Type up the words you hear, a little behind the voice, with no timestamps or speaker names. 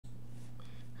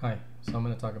Hi, so I'm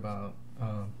going to talk about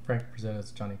Frank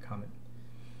Frazetta's Johnny Comet.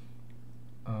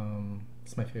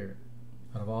 It's my favorite.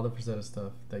 Out of all the Frazetta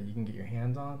stuff that you can get your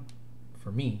hands on,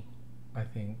 for me, I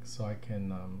think, so I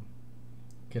can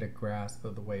get a grasp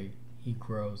of the way he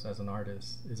grows as an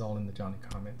artist, is all in the Johnny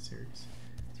Comet series.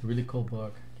 It's a really cool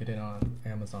book. Get it on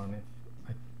Amazon if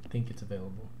I think it's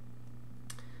available.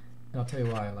 And I'll tell you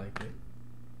why I like it.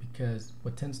 Because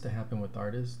what tends to happen with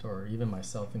artists, or even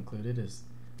myself included, is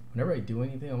whenever I do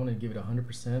anything, I want to give it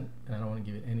 100% and I don't want to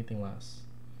give it anything less.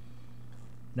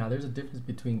 Now, there's a difference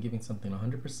between giving something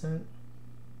 100%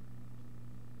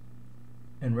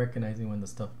 and recognizing when the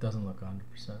stuff doesn't look 100%.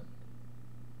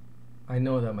 I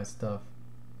know that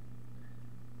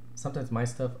sometimes my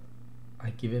stuff, I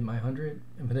give it my 100,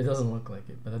 but it doesn't look like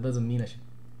it. But that doesn't mean I should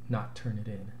not turn it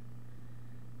in.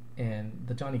 And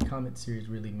the Johnny Comet series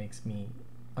really makes me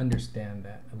understand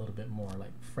that a little bit more.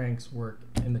 Like Frank's work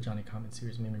in the Johnny Comet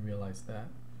series made me realize that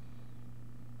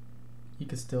you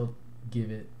could still give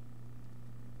it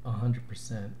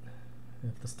 100%.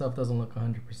 If the stuff doesn't look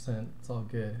 100%, it's all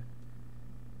good.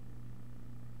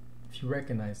 If you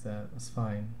recognize that, that's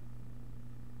fine.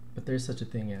 But there's such a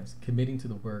thing as committing to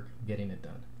the work, getting it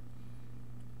done.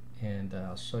 And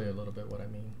I'll show you a little bit what I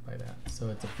mean by that. So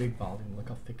it's a big volume. Look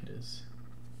how thick it is.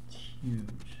 It's huge.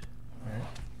 All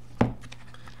right.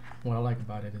 What I like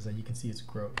about it is that you can see its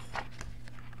growth.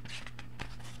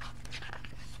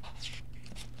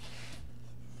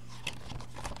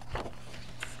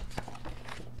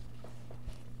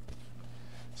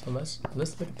 So let's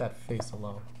look at that face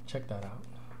alone. Check that out.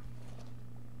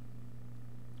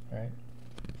 All right.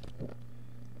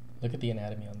 Look at the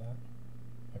anatomy on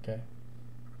that. Okay.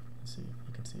 Let's see if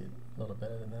you can see it a little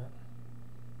better than that.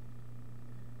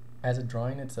 As a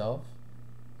drawing itself,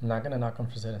 I'm not going to knock on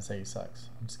Frazetta and say he sucks.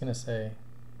 I'm just going to say,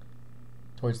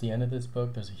 towards the end of this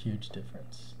book, there's a huge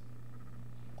difference.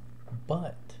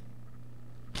 But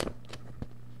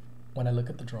when I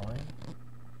look at the drawing,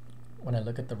 when I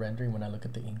look at the rendering, when I look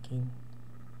at the inking,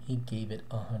 he gave it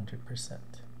 100%.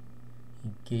 He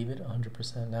gave it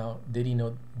 100%. Now, did he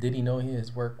know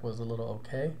his work was a little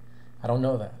okay? I don't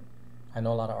know that. I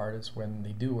know a lot of artists, when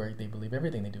they do work, they believe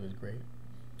everything they do is great.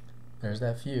 There's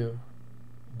that few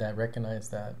that recognize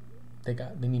that they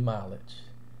need mileage.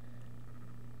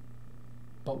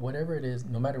 But whatever it is,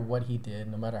 no matter what he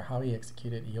did, no matter how he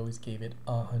executed, he always gave it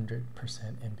 100%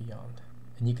 and beyond.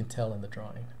 And you can tell in the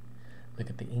drawing. Look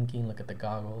at the inking, look at the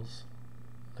goggles,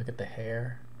 look at the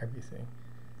hair, everything.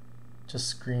 Just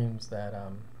screams that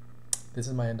this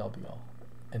is my end all be all.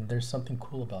 And there's something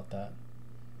cool about that.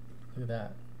 Look at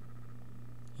that.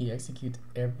 He executes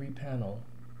every panel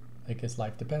like his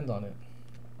life depends on it.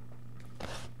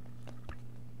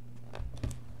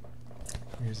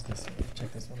 Here's this one.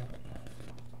 Check this one out.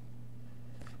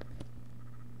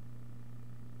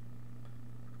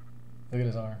 Look at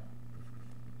his arm.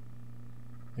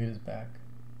 Look at his back.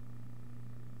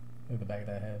 Look at the back of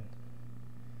that head.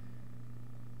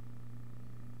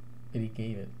 But he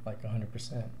gave it like 100%.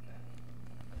 Let's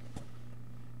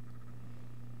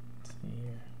see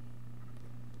here.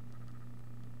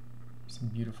 Some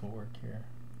beautiful work here.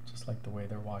 Just like the way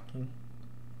they're walking.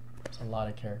 There's a lot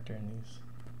of character in these.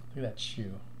 Look at that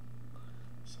shoe.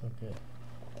 So good.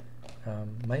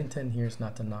 My intent here is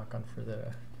not to knock on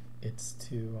Frazetta. It's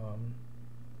to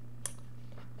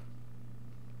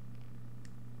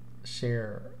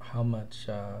share how much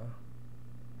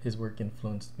his work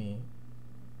influenced me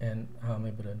and how I'm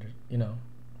able to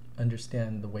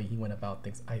understand the way he went about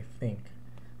things. I think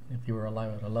if you were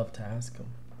alive, I'd love to ask him.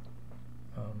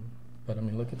 But I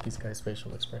mean, look at these guys'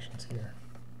 facial expressions here.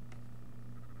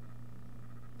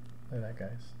 Look at that,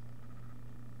 guys.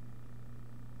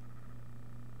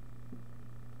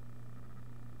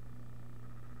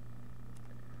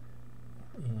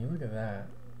 And you look at that,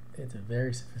 it's a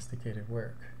very sophisticated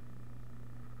work.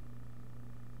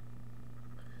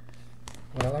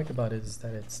 What I like about it is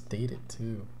that it's dated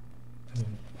too. I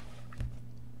mean,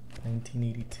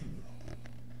 1982.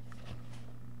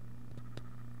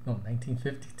 No,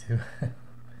 1952.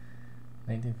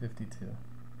 1952.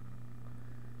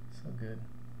 So good.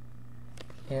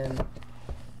 And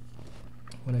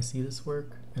when I see this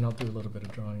work, and I'll do a little bit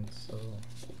of drawing, so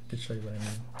I can show you what I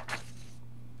mean.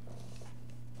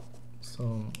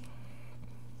 So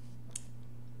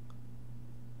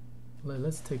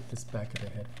let's take this back of the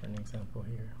head for an example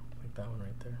here, like that one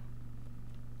right there.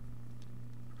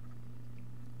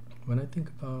 When I think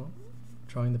about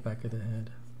drawing the back of the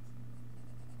head,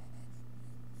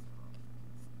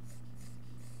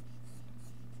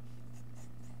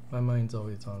 my mind's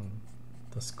always on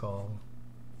the skull,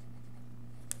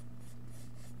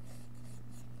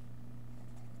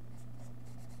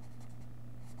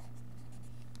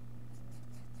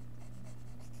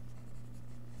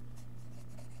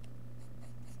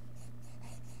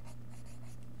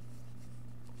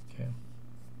 Okay.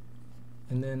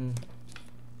 And then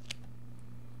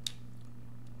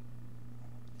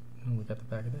we got the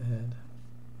back of the head.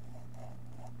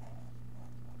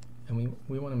 And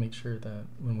we want to make sure that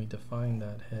when we define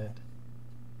that head,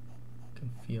 you can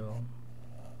feel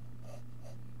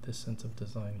this sense of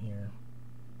design here.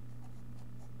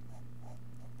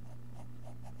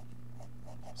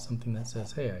 Something that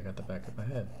says, hey, I got the back of my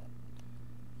head.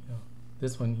 You know,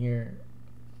 this one here,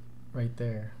 right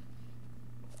there,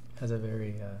 has a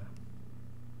very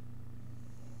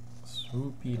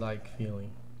swoopy-like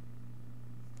feeling.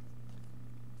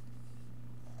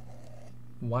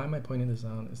 Why am I pointing this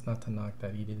out? It's not to knock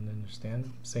that he didn't understand.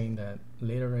 I'm saying that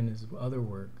later in his other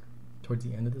work, towards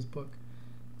the end of this book,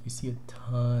 you see a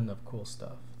ton of cool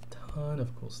stuff.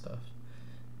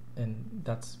 And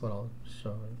that's what I'll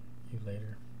show you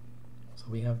later. So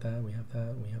we have that, we have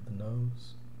the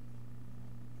nose,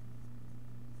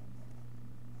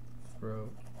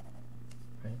 throat,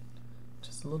 right?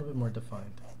 Just a little bit more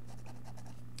defined.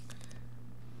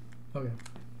 Okay,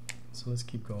 so let's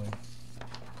keep going.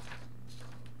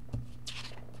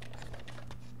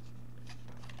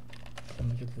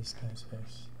 Look at this guy's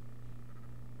face.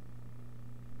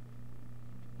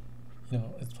 You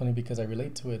know, it's funny because I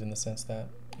relate to it in the sense that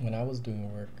when I was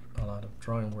doing work, a lot of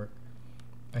drawing work,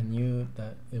 I knew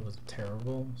that it was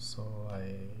terrible, so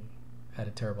I had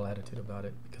a terrible attitude about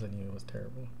it because I knew it was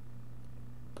terrible.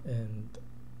 And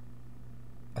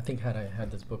I think had I had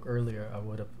this book earlier, I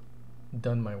would have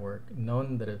done my work,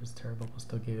 known that it was terrible, but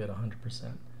still gave it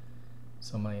 100%.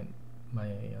 So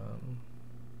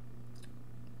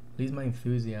at least my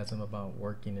enthusiasm about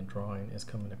working and drawing is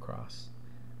coming across,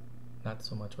 not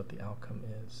so much what the outcome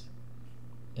is.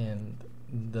 And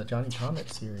the Johnny Comet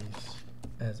series,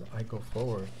 as I go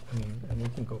forward, I mean, and we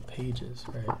can go pages,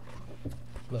 right?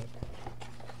 Look.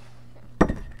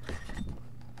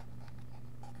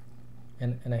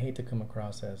 And I hate to come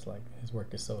across as like his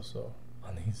work is so-so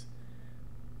on these,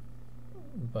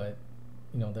 but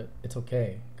you know that it's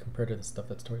okay compared to the stuff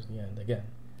that's towards the end. Again,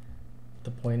 the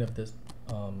point of this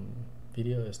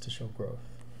video is to show growth.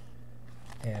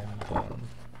 And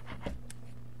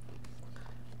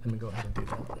let me go ahead and do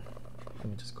that. Let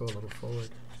me just go a little forward.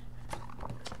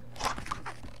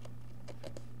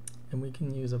 And we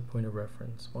can use a point of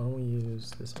reference. Why don't we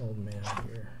use this old man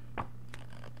here?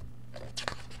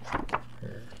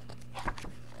 Here.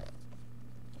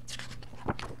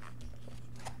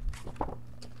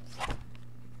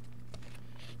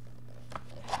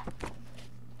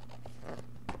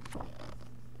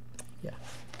 Yeah,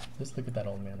 just look at that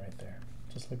old man right there.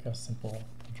 Just look how simple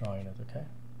the drawing is, okay?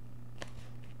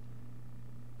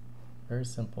 Very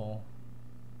simple.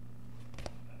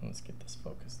 Let's get this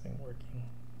focus thing working.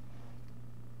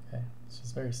 Okay, it's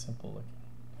just very simple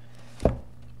looking.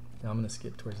 Now I'm going to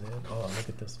skip towards the end. Oh, look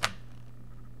at this one.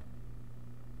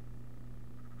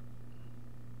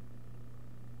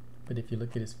 But if you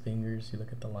look at his fingers, you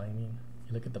look at the lining,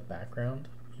 you look at the background,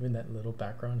 even that little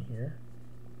background here,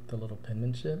 the little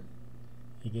penmanship,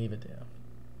 he gave a damn.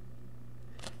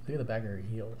 Look at the back of her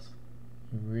heels.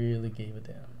 He really gave a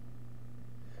damn.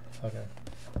 Okay.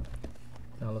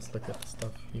 Now let's look at the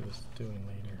stuff he was doing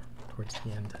later, towards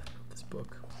the end of this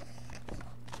book.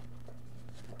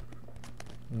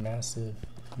 Massive,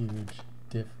 huge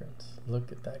difference.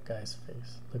 Look at that guy's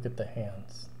face. Look at the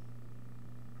hands.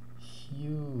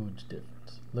 Huge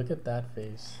difference. Look at that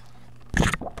face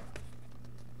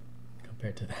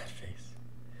compared to that face.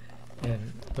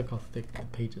 And look how thick the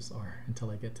pages are until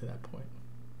I get to that point.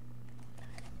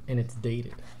 And it's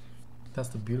dated. That's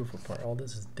the beautiful part. All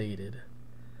this is dated.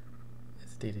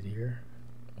 It's dated here.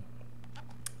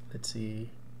 Let's see.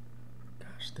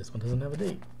 Gosh, this one doesn't have a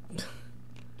date.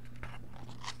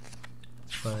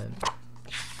 But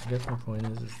I guess my point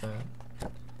is that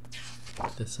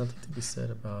there's something to be said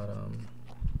about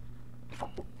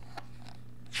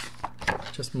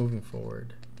just moving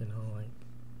forward. You know, like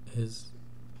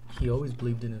he always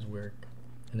believed in his work,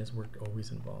 and his work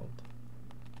always evolved.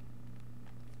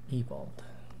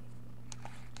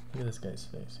 Look at this guy's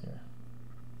face here.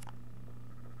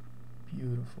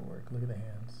 Beautiful work. Look at the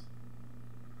hands.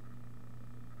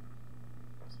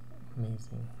 It's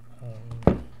amazing.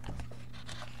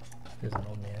 There's an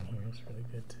old man here. It's really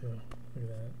good too. Look at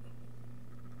that.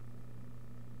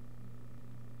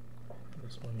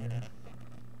 This one here.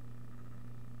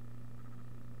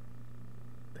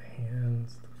 The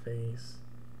hands, the face,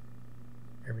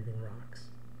 everything rocks.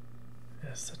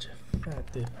 That's such a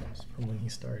fat difference from when he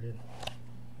started.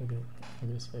 Look at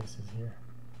his faces here.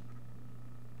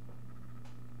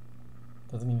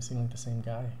 Doesn't even seem like the same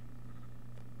guy.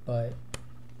 But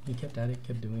he kept at it,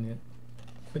 kept doing it.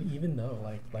 But even though,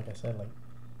 like I said, like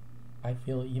I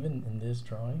feel even in this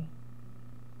drawing,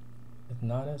 it's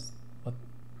not as what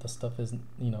the stuff is,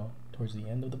 you know, towards the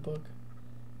end of the book.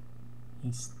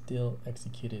 He still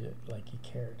executed it like he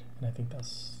cared, and I think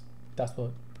that's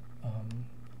what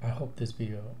I hope this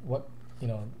video, what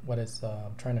is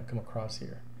trying to come across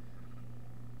here.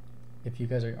 If you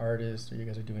guys are artists or you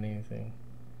guys are doing anything,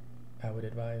 I would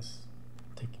advise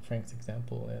taking Frank's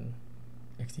example and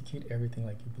execute everything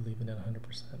like you believe in it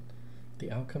 100%.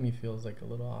 The outcome you feel is like a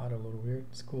little odd or a little weird,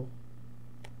 it's cool.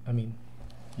 I mean,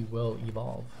 you will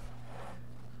evolve.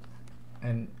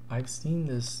 And I've seen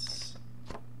this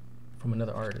from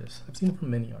another artist. I've seen it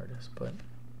from many artists, but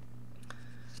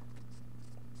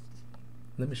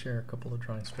let me share a couple of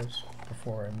drawing scripts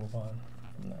before I move on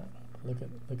from that.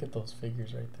 Look at those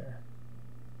figures right there.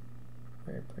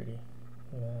 Very pretty.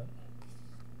 Look at that.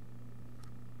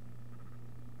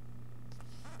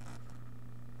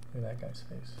 Look at that guy's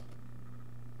face.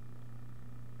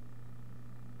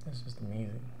 That's just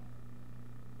amazing.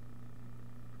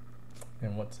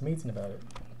 And what's amazing about it,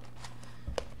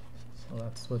 so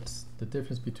that's what's the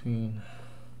difference between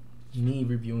me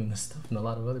reviewing this stuff and a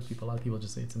lot of other people. A lot of people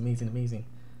just say it's amazing, amazing.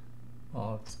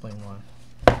 I'll explain why.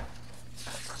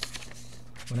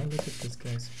 When I look at this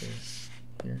guy's face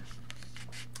here,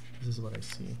 this is what I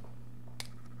see.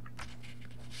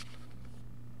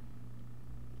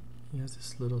 He has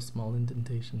this little small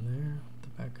indentation there, at the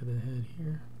back of the head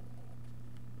here.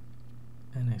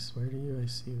 And I swear to you, I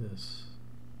see this.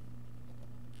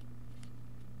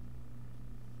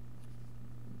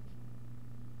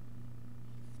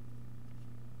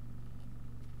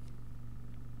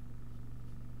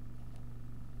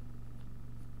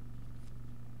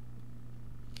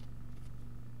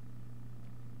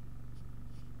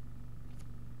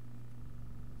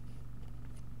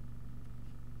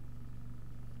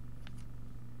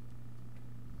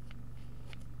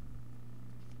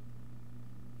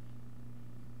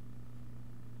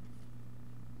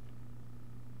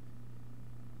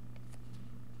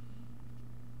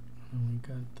 And we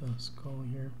got the skull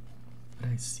here, but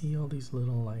I see all these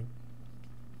little like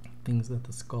things that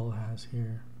the skull has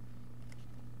here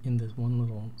in this one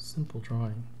little simple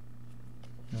drawing.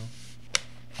 You know?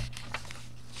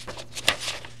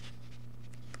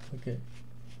 Look at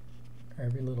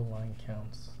every little line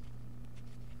counts.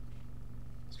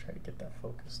 Let's try to get that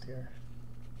focused here.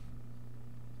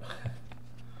 Let's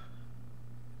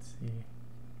see.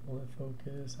 Will it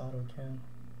focus? Auto cam.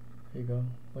 There you go.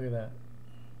 Look at that.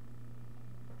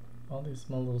 All these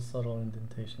small little subtle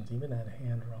indentations, even that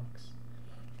hand rocks.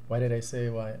 Why did I say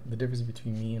why? The difference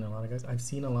between me and a lot of guys, I've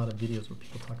seen a lot of videos where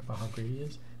people talk about how great he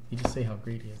is. They just say how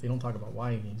great he is. They don't talk about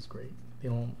why he's great. They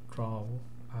don't draw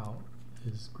out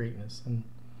his greatness. And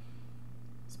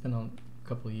it's been a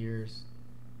couple of years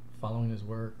following his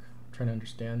work, trying to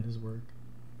understand his work,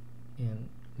 and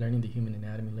learning the human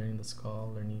anatomy, learning the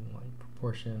skull, learning like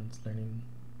proportions, learning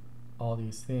all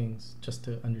these things just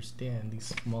to understand these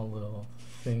small little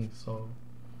things so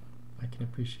I can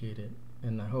appreciate it.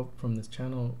 And I hope from this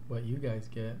channel what you guys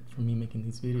get from me making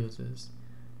these videos is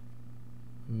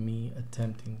me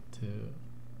attempting to,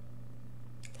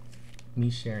 me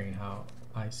sharing how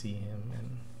I see him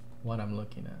and what I'm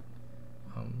looking at.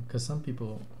 Because some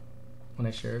people, when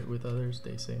I share it with others,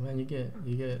 they say, man, you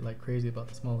get like crazy about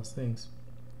the smallest things.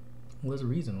 Well, there's a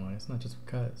reason why. It's not just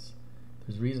because.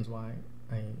 There's reasons why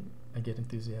I get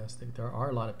enthusiastic. There are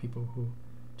a lot of people who,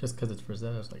 just because it's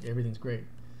Frazetta, it's like everything's great.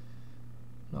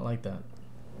 Not like that.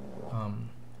 I'm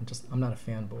not a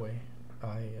fanboy.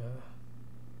 I'm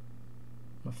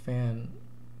a fan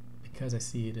because I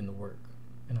see it in the work,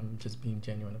 and I'm just being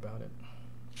genuine about it.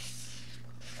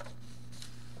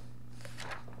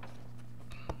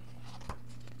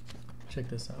 Check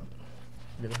this out.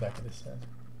 Look at the back of this head.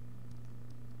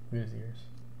 Look at his ears.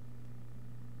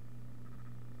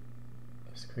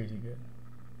 It's crazy good.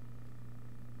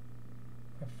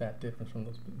 A fat difference from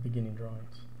those beginning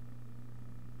drawings.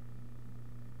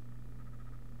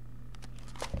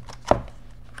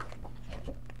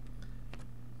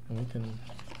 And we can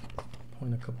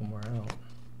point a couple more out.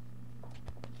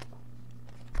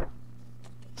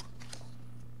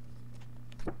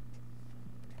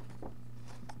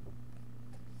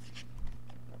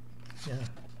 Yeah.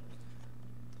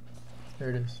 There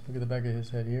it is. Look at the back of his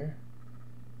head here.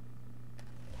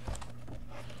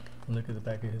 And look at the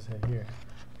back of his head here.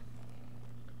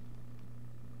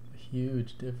 A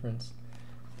huge difference.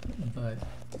 But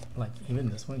like even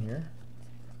this one here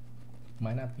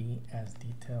might not be as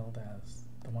detailed as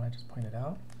the one I just pointed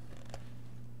out.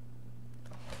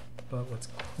 But what's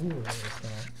cool is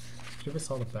that if you ever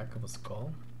saw the back of a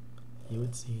skull, you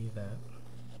would see that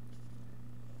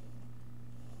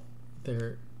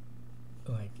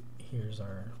like here's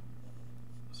our,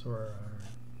 so where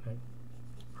like,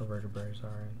 our vertebrae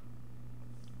are and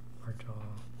our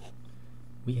jaw.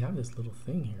 We have this little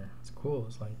thing here. It's cool.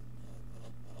 It's like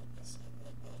this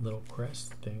little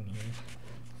crest thing here,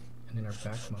 and then our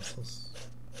back muscles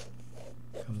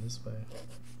come this way.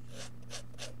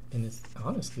 And it's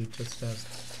honestly just as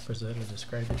Frazetta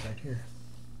described it right here.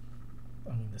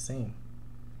 I mean, the same.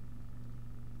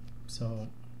 So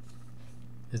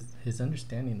his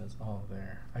understanding is all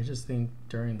there. I just think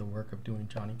during the work of doing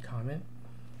Johnny Comet,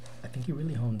 I think he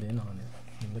really honed in on it.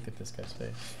 I mean, look at this guy's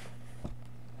face.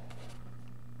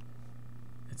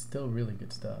 It's still really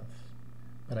good stuff,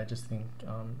 but I just think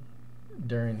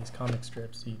during these comic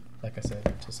strips, he, like I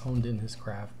said, just honed in his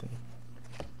craft and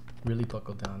really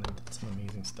buckled down and did some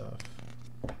amazing stuff.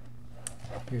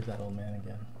 Here's that old man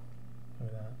again.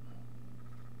 Look at that.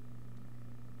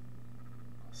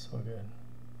 So good.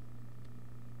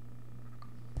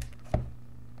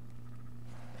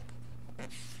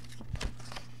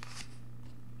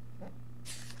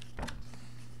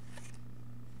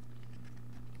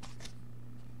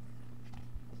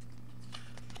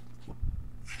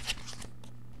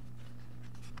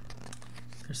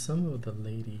 There's some of the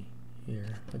lady here.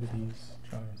 Look at these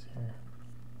drawings here.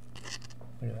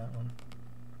 Look at that one.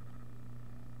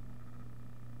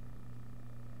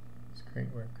 It's great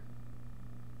work.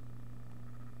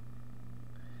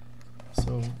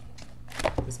 So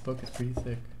this book is pretty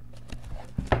thick.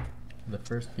 The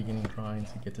first beginning drawings,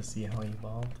 you get to see how he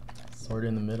evolved, sort of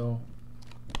in the middle,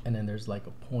 and then there's like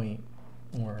a point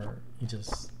where he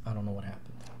just, I don't know what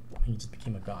happened. He just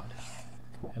became a god,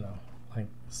 you know. Like,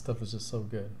 stuff is just so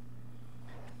good.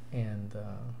 And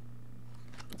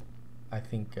I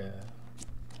think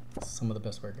some of the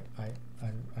best work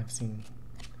I've seen.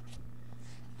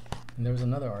 And there was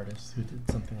another artist who did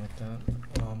something like that.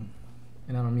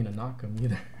 And I don't mean to knock him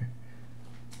either.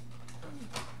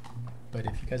 But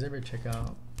if you guys ever check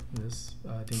out this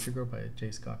Danger Girl by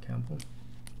J. Scott Campbell,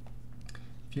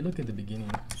 if you look at the beginning,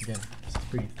 again, this is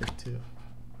pretty thick too.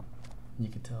 You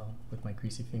can tell with my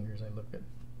greasy fingers, I look at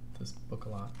this book a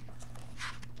lot.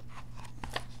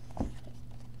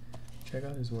 Check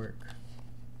out his work.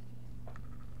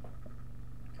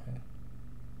 Okay.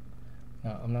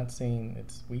 Now, I'm not saying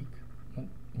it's weak, I'm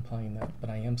not implying that, but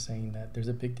I am saying that there's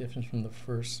a big difference from the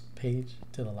first page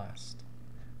to the last.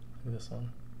 Look at this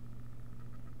one.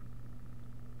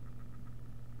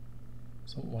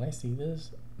 So when I see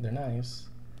this, they're nice.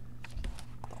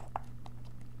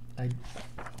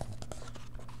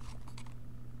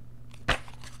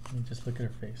 Let me just look at her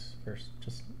face first.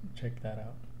 Just check that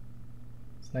out.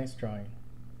 It's a nice drawing.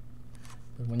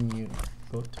 But when you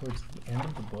go towards the end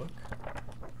of the book,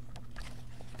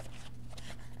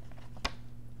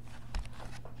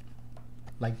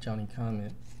 like Johnny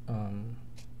Comet,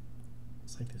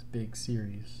 it's like this big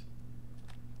series.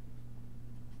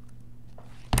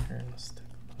 Here, let's take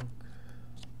a look.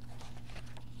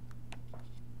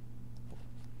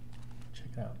 Check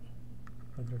it out.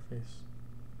 Look at her face.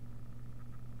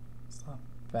 It's not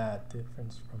a bad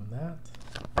difference from that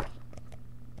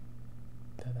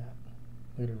to that.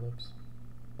 Look at her lips.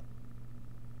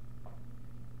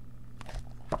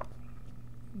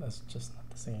 That's just not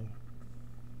the same.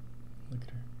 Look at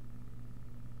her.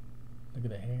 Look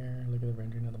at the hair. Look at the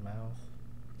rendering of the mouth.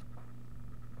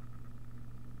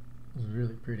 It's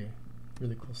really pretty.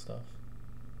 Really cool stuff.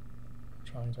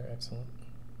 Drawings are excellent.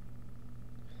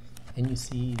 And you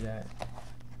see that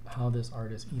how this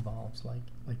artist evolves. Like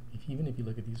even if you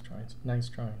look at these drawings, nice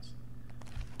drawings.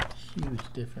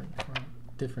 Huge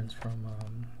difference from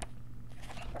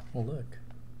well, look.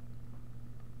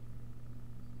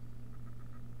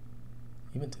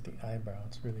 Even to the eyebrow,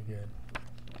 it's really good.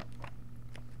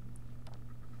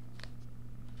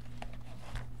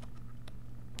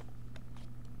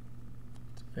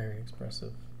 It's very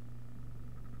expressive.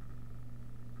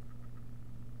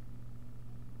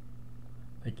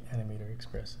 Like animator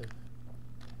expressive.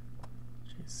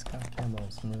 Jeez, Scott Campbell,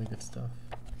 some really good stuff.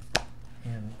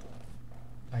 And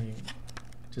I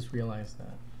just realized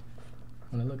that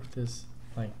when I look at this,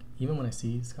 like even when I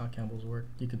see Scott Campbell's work,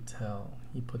 you could tell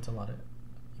he puts it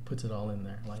all in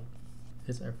there. Like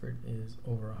his effort is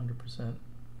over 100%.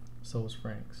 So is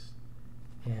Frank's.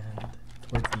 And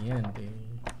towards the end, they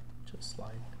just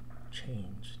like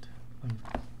changed.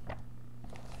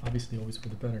 Obviously, always for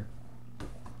the better.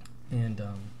 And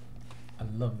I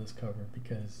love this cover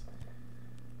because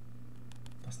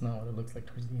that's not what it looks like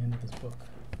towards the end of this book.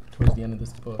 Towards the end of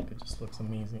this book, it just looks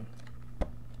amazing.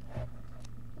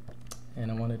 And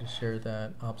I wanted to share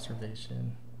that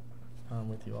observation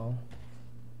with you all.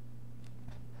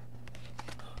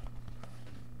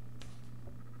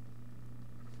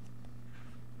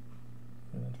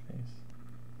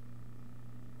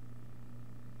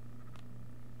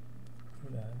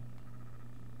 at that.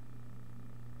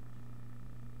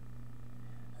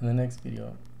 In the next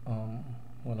video,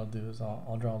 what I'll do is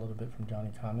I'll draw a little bit from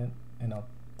Johnny Comet, and I'll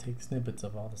take snippets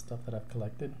of all the stuff that I've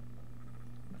collected,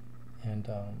 and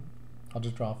I'll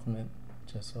just draw from it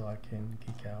just so I can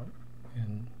geek out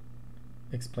and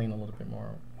explain a little bit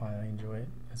more why I enjoy it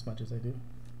as much as I do.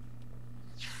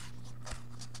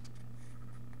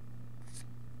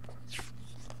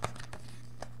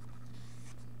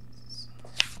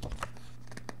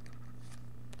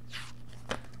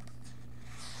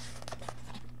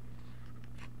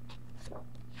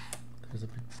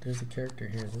 There's a character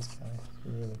here, this guy. It's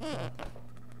really cool.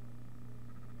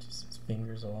 Just his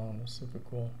fingers alone are super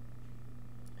cool.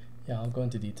 Yeah, I'll go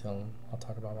into detail and I'll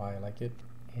talk about why I like it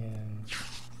and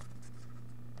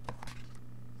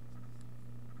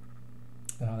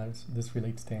how this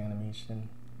relates to animation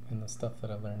and the stuff that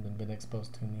I've learned and been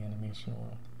exposed to in the animation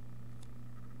world.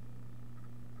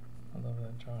 I love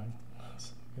that drawing.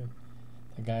 So good.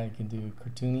 The guy can do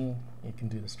cartoony, he can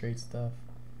do the straight stuff,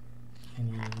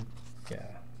 and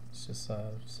yeah, it's just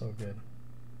so good.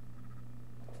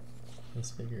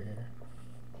 This figure here.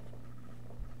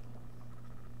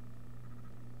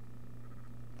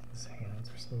 His hands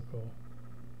are so cool.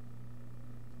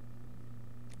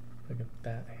 Look at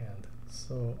that hand.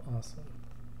 So awesome.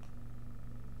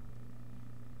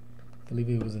 I believe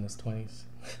he was in his 20s.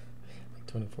 Like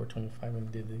 24, 25 when he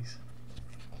did these.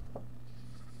 Look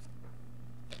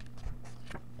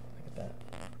at that.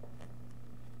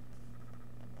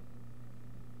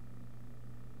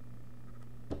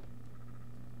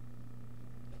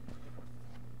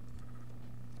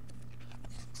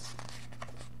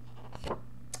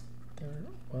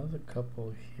 There was a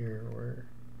couple here where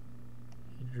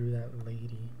he drew that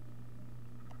lady.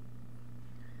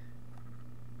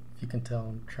 You can tell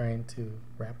I'm trying to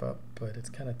wrap up, but it's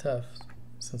kind of tough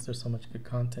since there's so much good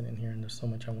content in here and there's so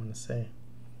much I want to say.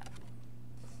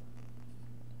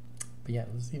 But yeah,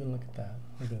 let's even look at that.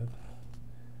 Look at that.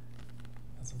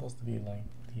 That's supposed to be like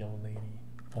the old lady.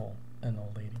 Well, an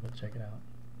old lady, but check it out.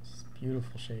 It's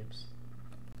beautiful shapes.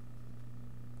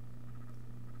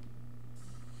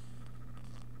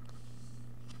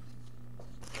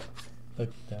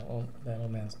 Look, that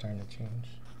old man's starting to change.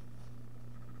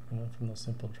 I went from those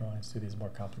simple drawings to these more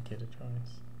complicated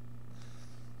drawings.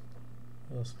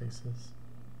 Those faces.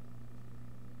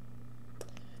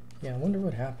 Yeah, I wonder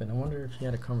what happened. I wonder if he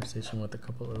had a conversation with a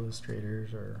couple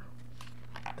illustrators, or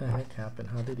what the heck happened?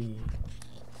 How did he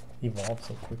evolve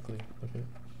so quickly? Look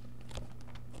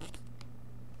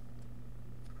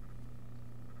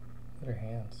at her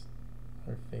hands,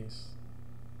 her face.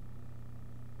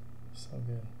 So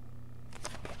good.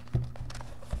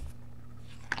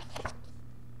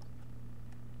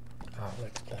 Oh,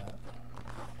 look at that.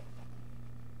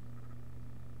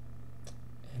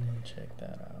 And then check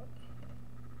that out.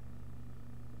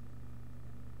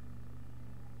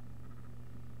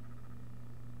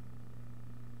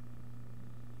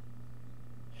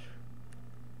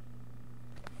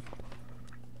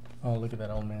 Oh, look at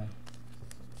that old man.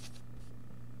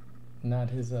 Not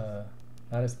his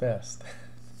best.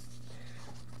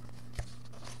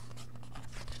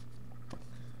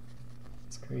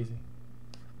 It's crazy.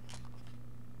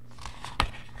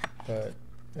 But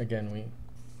again, we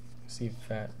see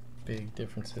fat, big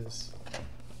differences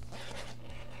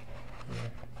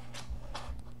here.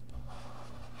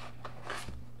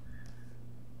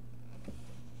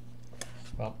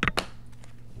 Well,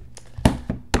 if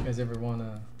you guys ever want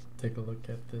to take a look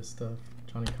at this stuff,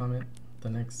 Johnny Comet, the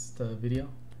next video,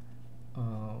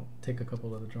 I'll take a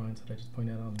couple of the drawings that I just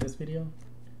pointed out on this video.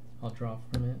 I'll draw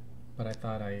from it, but I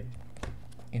thought I'd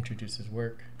introduce his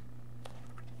work.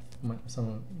 Some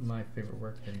of my favorite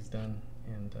work that he's done,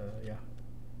 and yeah,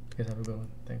 you guys have a good one.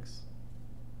 Thanks.